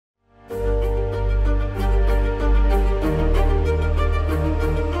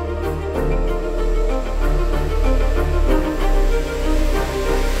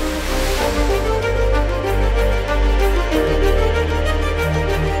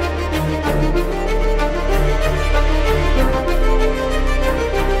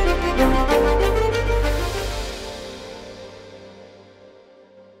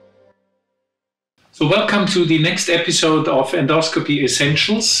Welcome to the next episode of Endoscopy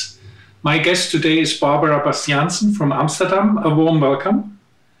Essentials. My guest today is Barbara Bastiaansen from Amsterdam. A warm welcome.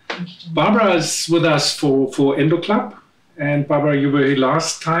 Barbara is with us for Endo Club. And Barbara, you were here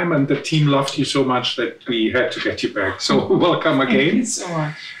last time and the team loved you so much that we had to get you back. So welcome again. Thank you so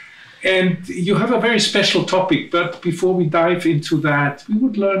much. And you have a very special topic, but before we dive into that, we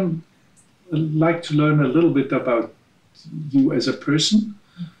would like to learn a little bit about you as a person.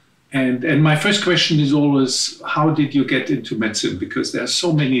 And my first question is always, how did you get into medicine? Because there are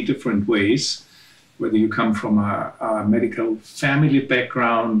so many different ways, whether you come from a medical family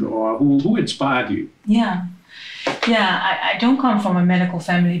background or who inspired you? Yeah, I don't come from a medical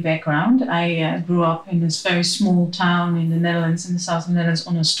family background. I grew up in this very small town in the Netherlands, in the south of the Netherlands,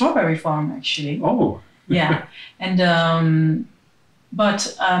 on a strawberry farm, actually. Oh. Yeah, and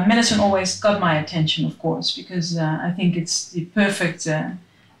but medicine always got my attention, of course, because I think it's the perfect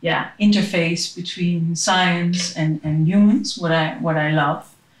interface between science and humans, what I love.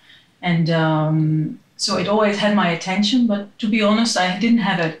 And so it always had my attention, but to be honest, I didn't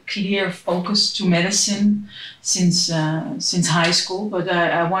have a clear focus to medicine since high school. But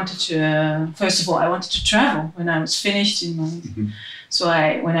I wanted to, first of all, I wanted to travel when I was finished in my... Mm-hmm. So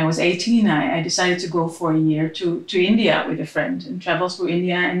when I was 18, I decided to go for a year to India with a friend and travel through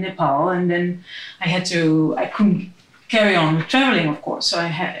India and Nepal. And then I couldn't carry on with traveling, of course. So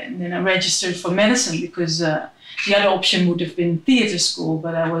then I registered for medicine because the other option would have been theater school,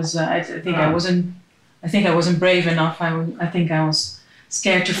 but I think I wasn't brave enough. I think I was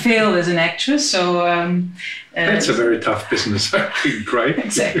scared to fail as an actress. So that's a very tough business, I think, right?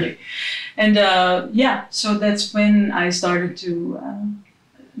 Exactly. And so that's when I started to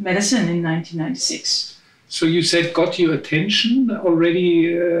medicine in 1996. So you said got your attention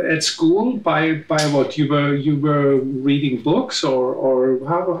already at school by what? You were reading books or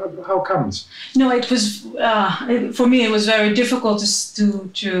how comes? No, it was for me. It was very difficult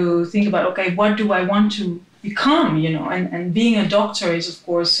to think about. Okay, what do I want to become? You know, and being a doctor is, of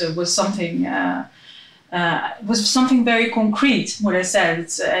course, was something very concrete. What I said,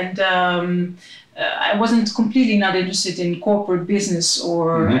 I wasn't completely not interested in corporate business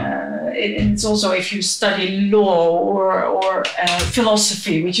or it's also if you study law or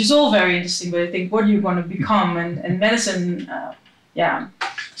philosophy, which is all very interesting, but I think what are you going to become and medicine,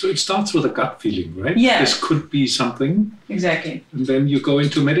 So it starts with a gut feeling, right? Yeah. This could be something. Exactly. And then you go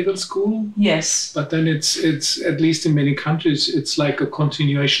into medical school. Yes. But then it's at least in many countries, it's like a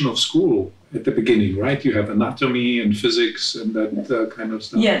continuation of school. At the beginning, right? You have anatomy and physics and that kind of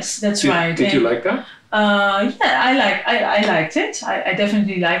stuff. Yes, that's right. Did you like that? I liked it. I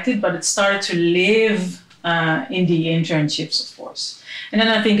definitely liked it, but it started to live in the internships, of course. And then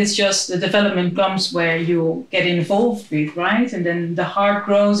I think it's just the development comes where you get involved with, right? And then the heart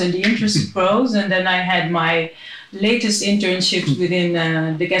grows and the interest grows. And then I had my latest internships within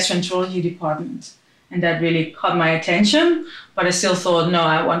the gastroenterology department. And that really caught my attention, but I still thought, no,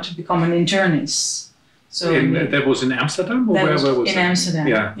 I want to become an internist. So that was in Amsterdam, or where was it? In Amsterdam.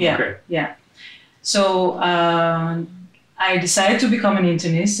 Yeah. Okay. Yeah. So I decided to become an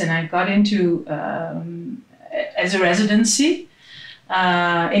internist, and I got into as a residency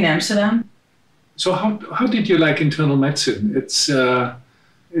in Amsterdam. So how did you like internal medicine? It's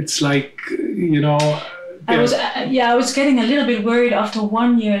like, you know. I was getting a little bit worried after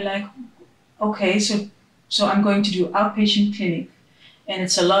 1 year, like. Okay, so I'm going to do outpatient clinic, and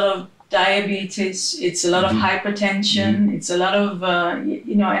it's a lot of diabetes, it's a lot of hypertension, it's a lot of,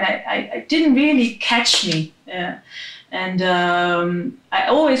 and I didn't really catch me. I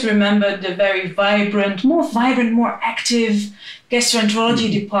always remember the very vibrant, more active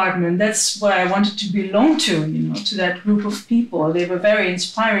gastroenterology department. That's where I wanted to belong to, to that group of people. They were very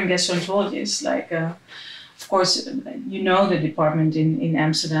inspiring gastroenterologists, like, of course, the department in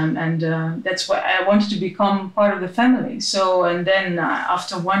Amsterdam, and that's why I wanted to become part of the family. So, and then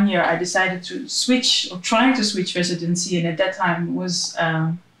after 1 year, I decided to try to switch residency, and at that time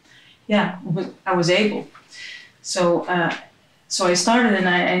I was able. So, I started, and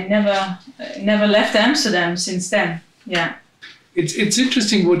I never left Amsterdam since then. Yeah. It's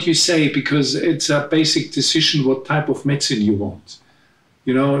interesting what you say, because it's a basic decision what type of medicine you want.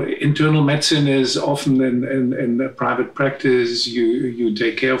 Internal medicine is often in a private practice. You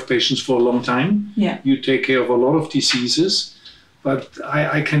take care of patients for a long time. Yeah. You take care of a lot of diseases, but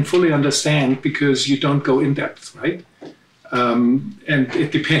I can fully understand because you don't go in depth, right? And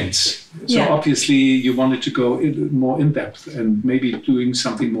it depends. So obviously you wanted to go more in depth and maybe doing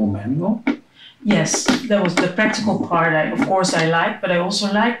something more manual. Yes, that was the practical part. Of course I liked, but I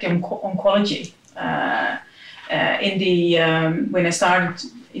also liked oncology. When I started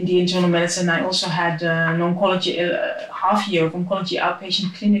in the internal medicine, I also had an oncology, half year of oncology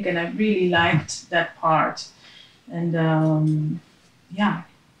outpatient clinic, and I really liked that part. And yeah.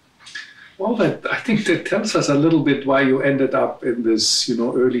 Well, I think that tells us a little bit why you ended up in this,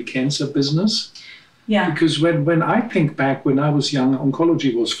 early cancer business. Yeah. Because when I think back, when I was young,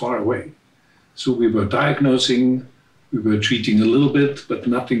 oncology was far away. So we were diagnosing, we were treating a little bit, but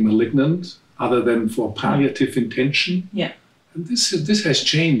nothing malignant, other than for palliative intention. Yeah. And this has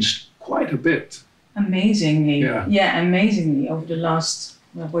changed quite a bit. Amazingly. Yeah. Amazingly over the last,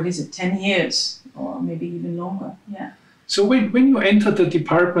 10 years or maybe even longer. Yeah. So when you enter the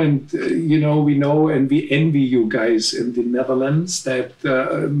department, we know and we envy you guys in the Netherlands that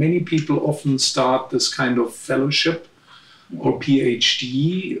many people often start this kind of fellowship or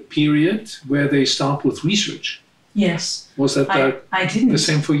PhD period where they start with research. Yes. Was that I didn't. the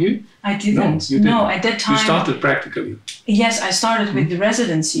same for you? I didn't. No, you didn't. No, at that time. You started practically. Yes, I started with the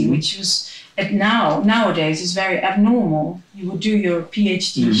residency, which was nowadays is very abnormal. You would do your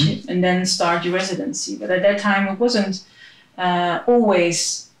PhD shit and then start your residency. But at that time, it wasn't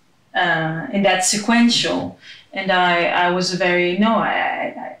always in that sequential. And I was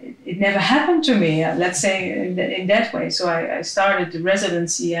it never happened to me, let's say in that way. So I started the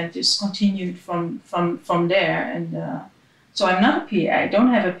residency and just continued from there. And so I'm not I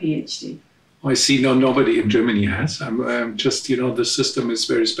don't have a PhD. I see nobody in Germany has. I'm just, the system is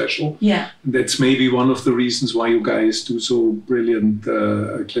very special. Yeah. That's maybe one of the reasons why you guys do so brilliant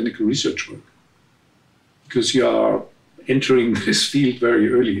clinical research work. Because you are entering this field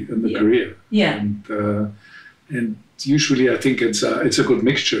very early in the career. Yeah. And usually I think it's a good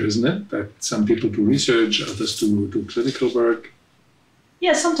mixture, isn't it? That some people do research, others do clinical work.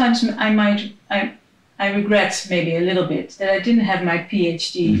 Yeah, sometimes I regret maybe a little bit that I didn't have my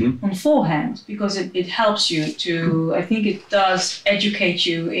PhD on forehand, because it helps you to, I think it does educate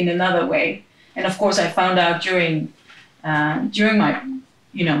you in another way. And of course I found out during my,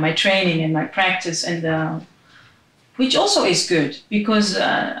 my training and my practice, and which also is good, because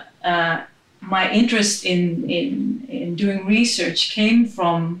my interest in doing research came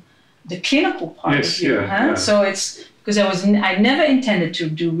from the clinical part of it. Yeah. So it's because I never intended to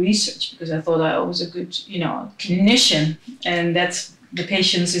do research, because I thought I was a good, clinician, and that's the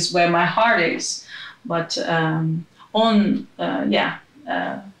patients is where my heart is. But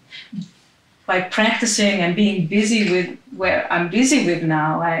by practicing and being busy with where I'm busy with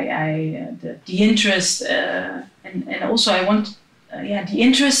now, the interest and also I want. The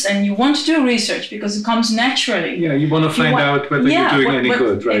interest, and you want to do research because it comes naturally. Yeah, you want to find out whether you're doing any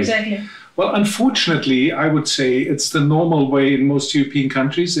good, right? Exactly. Well, unfortunately, I would say it's the normal way in most European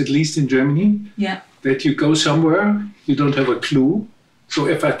countries, at least in Germany, that you go somewhere, you don't have a clue. So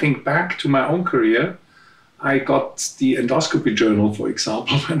if I think back to my own career, I got the endoscopy journal, for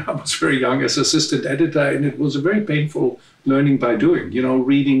example, when I was very young as assistant editor, and it was a very painful learning by doing,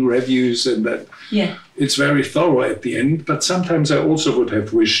 reading reviews, and that it's very thorough at the end. But sometimes I also would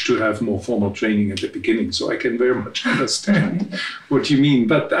have wished to have more formal training at the beginning, so I can very much understand what you mean.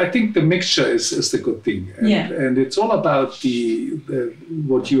 But I think the mixture is the good thing. And it's all about the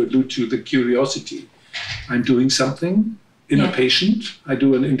what you allude to, the curiosity. I'm doing something in a patient, I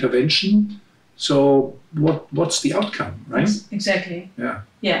do an intervention. So what's the outcome, right? Exactly.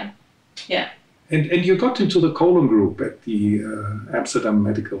 Yeah. And you got into the colon group at the Amsterdam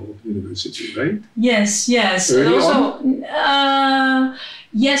Medical University, right? Yes. Early also, on?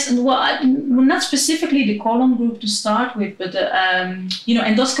 Yes, and not specifically the colon group to start with, but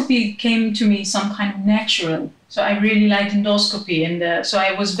endoscopy came to me some kind of natural. So I really liked endoscopy, and so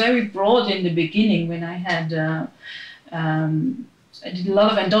I was very broad in the beginning when I had. I did a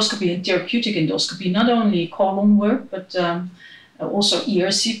lot of endoscopy and therapeutic endoscopy, not only colon work, but also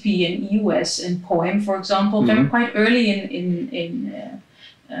ERCP and EUS and POEM, for example, very quite early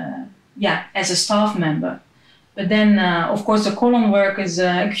as a staff member. But then, of course, the colon work is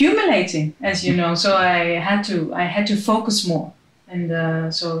accumulating, as you know. So I had to focus more, and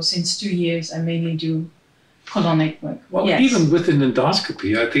so since 2 years, I mainly do colonic work. Well, even within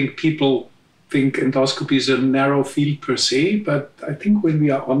endoscopy, I think people think endoscopy is a narrow field per se, but I think when we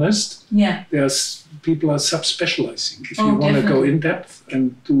are honest, people are subspecializing. If you want to go in depth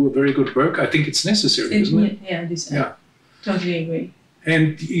and do a very good work, I think it's necessary, isn't it? Yeah, totally agree.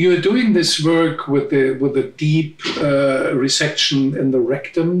 And you're doing this work with the deep resection in the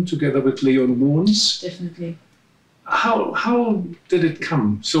rectum together with Leon Moons. Definitely. How did it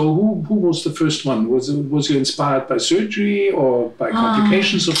come? So who was the first one? Was you inspired by surgery or by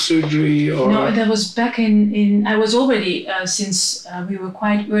complications of surgery? Or? No, that was back in I was already, since we were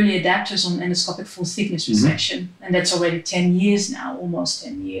quite early adapters on endoscopic full thickness resection, and that's already 10 years now, almost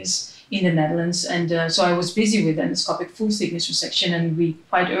 10 years in the Netherlands. And so I was busy with endoscopic full thickness resection, and we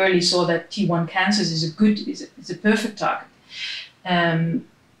quite early saw that T1 cancers is a perfect target.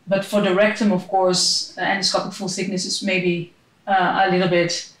 But for the rectum, of course, endoscopic full thickness is maybe a little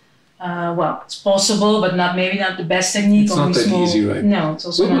bit, well, it's possible, but maybe not the best technique. It's not that easy, right? No, it's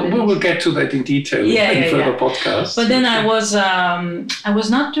also not that easy. We will get to that in detail in further podcasts. But then I was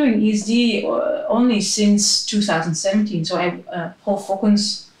not doing ESD only since 2017. So Paul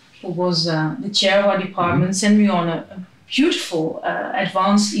Fokkens, who was the chair of our department, sent me on a beautiful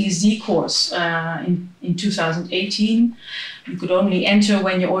advanced ESD course in 2018. You could only enter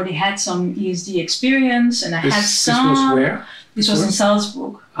when you already had some ESD experience, and I had some. This was where? This was in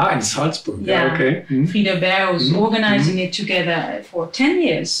Salzburg. Ah, in Salzburg. Yeah, okay. Frieder Baer was organizing it together for 10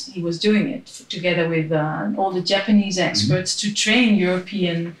 years. He was doing it together with all the Japanese experts to train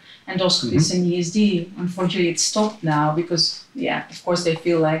European endoscopists in ESD. Unfortunately, it stopped now because, of course, they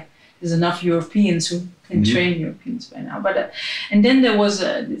feel like there's enough Europeans who can train Europeans by now. But and then there was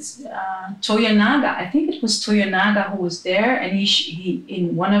this Toyonaga. I think it was Toyonaga who was there, and he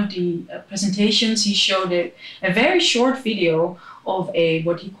in one of the presentations he showed a very short video of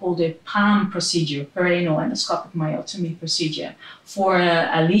what he called a PAM procedure, perianal endoscopic myotomy procedure, for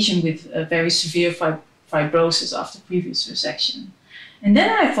a lesion with a very severe fibrosis after previous resection. And then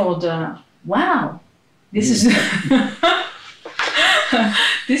I thought, wow, this is.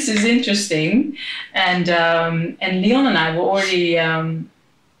 This is interesting, and Leon and I were already in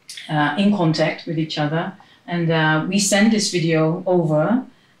contact with each other, and we sent this video over,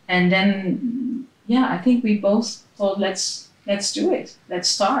 and then I think we both thought let's do it, let's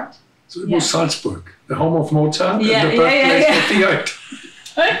start. So it was Salzburg, the home of Mozart, and the birthplace of the art.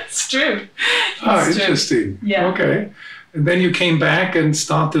 It's true. Interesting. Yeah. Okay, and then you came back and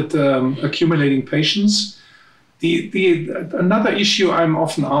started accumulating patients. Another issue I'm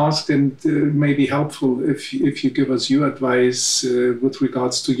often asked, and may be helpful if you give us your advice with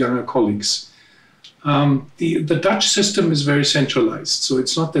regards to younger colleagues. The Dutch system is very centralized, so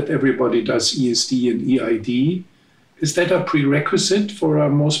it's not that everybody does ESD and EID. Is that a prerequisite for a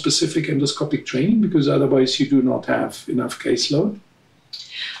more specific endoscopic training? Because otherwise you do not have enough caseload?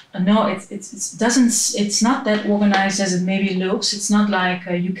 No, it's not that organized as it maybe looks. It's not like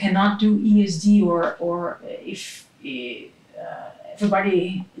you cannot do ESD or if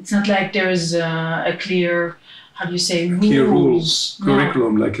everybody. It's not like there is a clear, how do you say, rules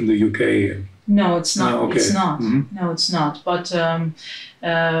curriculum like in the UK. No, it's not. Okay. It's not. No, it's not. But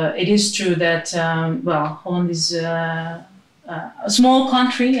it is true that Holland is a small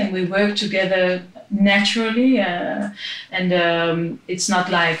country, and we work together naturally, and it's not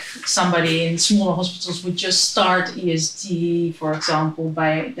like somebody in smaller hospitals would just start ESD, for example,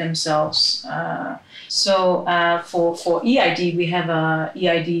 by themselves. So for EID, we have a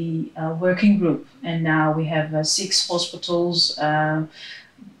EID working group, and now we have 6 hospitals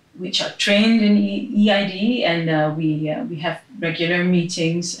which are trained in EID, and we have regular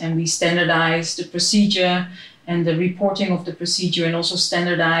meetings, and we standardize the procedure and the reporting of the procedure, and also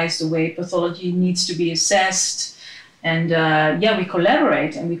standardize the way pathology needs to be assessed. And we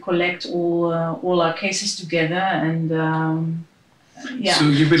collaborate, and we collect all our cases together, and So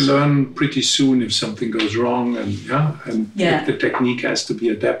you will learn pretty soon if something goes wrong, and if the technique has to be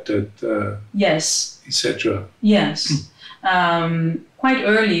adapted. Yes. Etc. Yes. Quite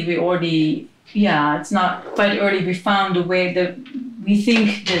early, we already. It's not quite early. We found a way that we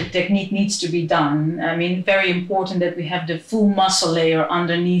think the technique needs to be done. I mean, very important that we have the full muscle layer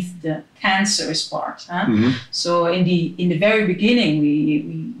underneath the cancerous part. So in the very beginning,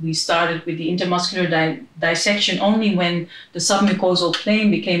 we started with the intermuscular dissection only when the submucosal plane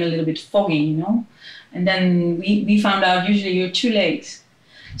became a little bit foggy, And then we found out usually you're too late.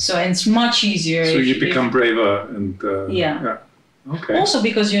 So it's much easier. So you become braver and Okay. Also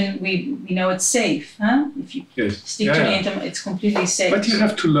because we know it's safe, If you stick to the intim, it's completely safe. But you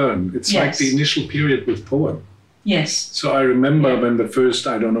have to learn. It's like the initial period with poem. Yes. So I remember when the first,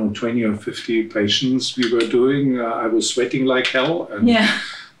 20 or 50 patients we were doing, I was sweating like hell. And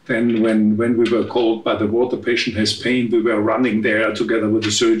then when we were called by the ward, the patient has pain, we were running there together with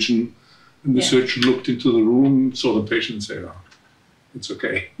the surgeon. And the surgeon looked into the room, saw the patient and said, it's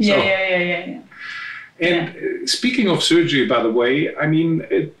okay. And speaking of surgery, by the way, I mean,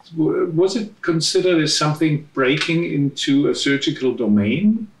 was it considered as something breaking into a surgical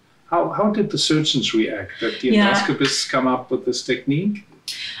domain? How did the surgeons react that the endoscopists come up with this technique,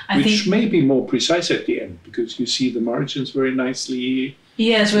 which may be more precise at the end because you see the margins very nicely?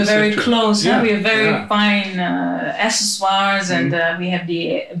 Yes, we're very close. Yeah. We have very fine accessoires, and we have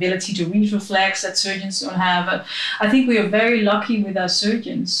the ability to read reflex that surgeons don't have. I think we are very lucky with our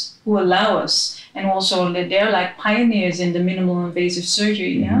surgeons who allow us, and also they're like pioneers in the minimal invasive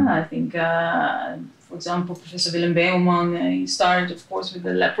surgery. Yeah, I think, for example, Professor Willem Beelman, he started, of course, with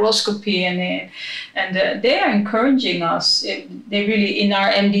the laparoscopy, and they are encouraging us. They really, in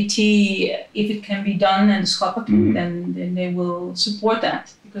our MDT, if it can be done endoscopically, then they will support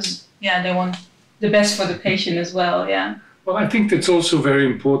that because, they want the best for the patient as well. Yeah. Well, I think that's also very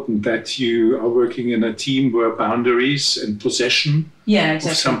important that you are working in a team where boundaries and possession of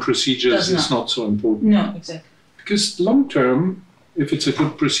some procedures is not so important. No, exactly. Because long term, if it's a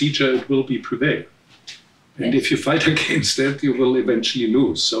good procedure, it will be prevail. And if you fight against that, you will eventually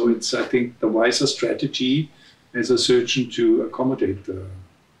lose. So it's, I think, the wiser strategy as a surgeon to accommodate the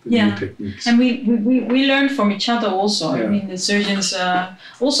new techniques. And we learn from each other also. I mean, the surgeons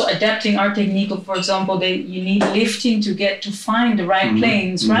also adapting our technique. For example, you need lifting to find the right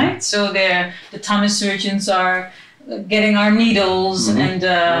planes, right? So the tummy surgeons are getting our needles and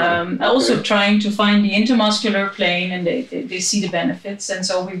also trying to find the intermuscular plane, and they see the benefits, and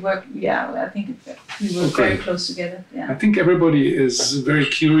so we work. I think we work very close together. Yeah. I think everybody is very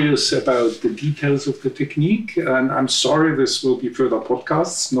curious about the details of the technique, and I'm sorry this will be further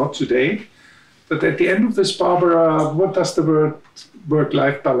podcasts, not today. But at the end of this, Barbara, what does the word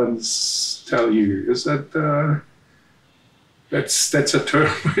work-life balance tell you? Is that that's a term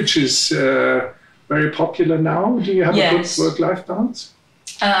which is very popular now? Do you have a good work-life balance?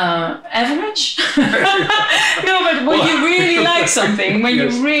 Average? No, but when you really like something,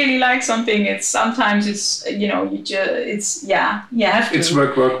 it's sometimes you have to. It's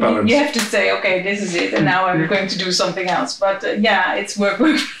work balance. You have to say, okay, this is it, and now I'm going to do something else. But it's work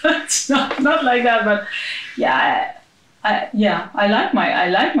balance. Not like that, but I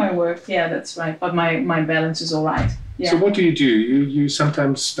like my work. Yeah, that's right. But my balance is all right. Yeah. So what do? You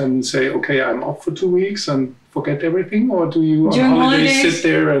sometimes then say, okay, I'm off for 2 weeks and forget everything, or do you During on holidays sit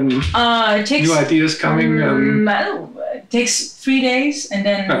there and new ideas coming? It takes 3 days, and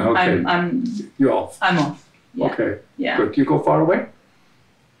then you're off. I'm off. Yeah. Okay. Yeah. Good. You go far away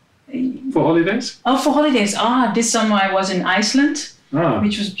for holidays? Oh, for holidays. This summer I was in Iceland,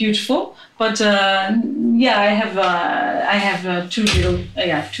 which was beautiful. But I have two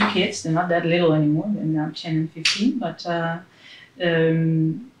kids. They're not that little anymore. They're now 10 and 15. But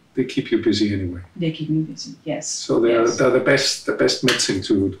they keep you busy anyway. They keep me busy. Yes. So they're the best medicine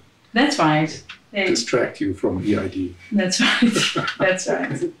to. That's right. Distract you from EID. That's right. That's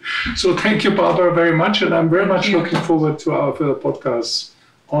right. So thank you, Barbara, very much, and I'm very much looking forward to our further podcasts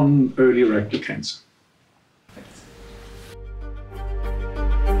on early rectal cancer.